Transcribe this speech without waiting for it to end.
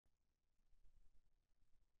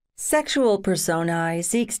Sexual Personae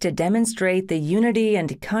seeks to demonstrate the unity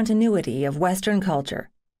and continuity of Western culture,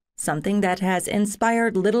 something that has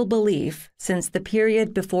inspired little belief since the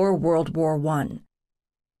period before World War I.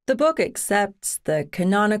 The book accepts the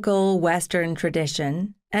canonical Western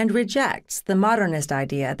tradition and rejects the modernist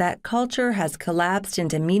idea that culture has collapsed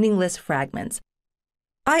into meaningless fragments.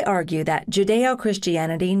 I argue that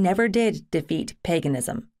Judeo-Christianity never did defeat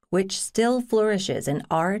paganism, which still flourishes in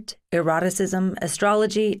art, eroticism,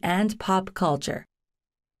 astrology, and pop culture.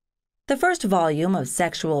 The first volume of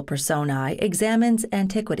Sexual Personae examines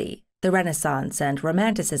antiquity, the Renaissance, and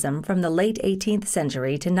Romanticism from the late 18th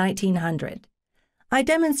century to 1900. I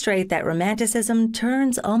demonstrate that Romanticism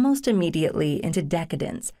turns almost immediately into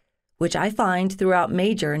decadence, which I find throughout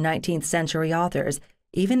major 19th century authors,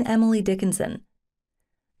 even Emily Dickinson.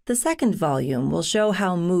 The second volume will show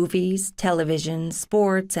how movies, television,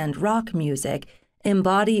 sports, and rock music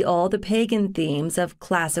embody all the pagan themes of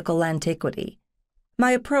classical antiquity.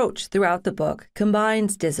 My approach throughout the book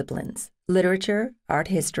combines disciplines: literature, art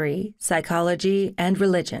history, psychology, and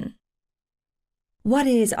religion. What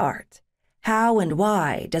is art? How and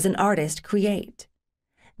why does an artist create?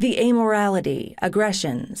 The amorality,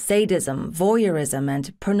 aggression, sadism, voyeurism,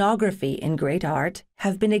 and pornography in great art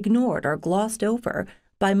have been ignored or glossed over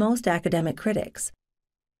by most academic critics.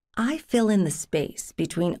 I fill in the space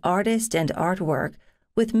between artist and artwork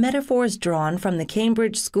with metaphors drawn from the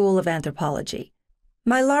Cambridge School of Anthropology.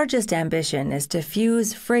 My largest ambition is to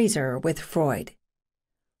fuse Fraser with Freud.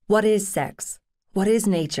 What is sex? What is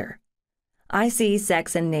nature? I see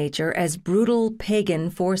sex and nature as brutal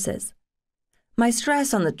pagan forces. My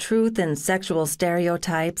stress on the truth in sexual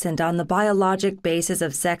stereotypes and on the biologic basis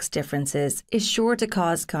of sex differences is sure to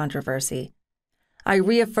cause controversy. I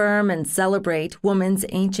reaffirm and celebrate woman's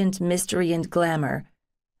ancient mystery and glamour.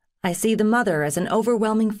 I see the mother as an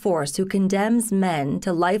overwhelming force who condemns men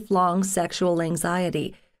to lifelong sexual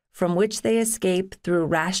anxiety, from which they escape through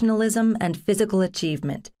rationalism and physical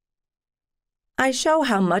achievement. I show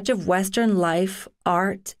how much of Western life,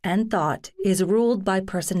 art, and thought is ruled by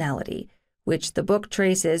personality, which the book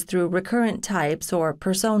traces through recurrent types or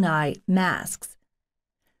personae, masks.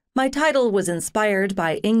 My title was inspired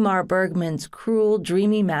by Ingmar Bergman's cruel,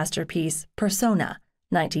 dreamy masterpiece, Persona,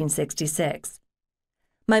 1966.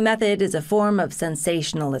 My method is a form of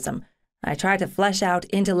sensationalism. I try to flesh out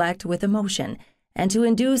intellect with emotion and to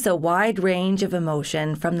induce a wide range of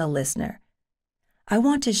emotion from the listener. I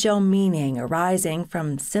want to show meaning arising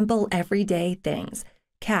from simple everyday things: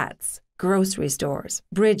 cats, grocery stores,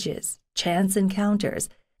 bridges, chance encounters,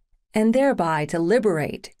 and thereby to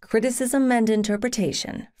liberate criticism and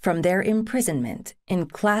interpretation from their imprisonment in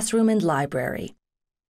classroom and library.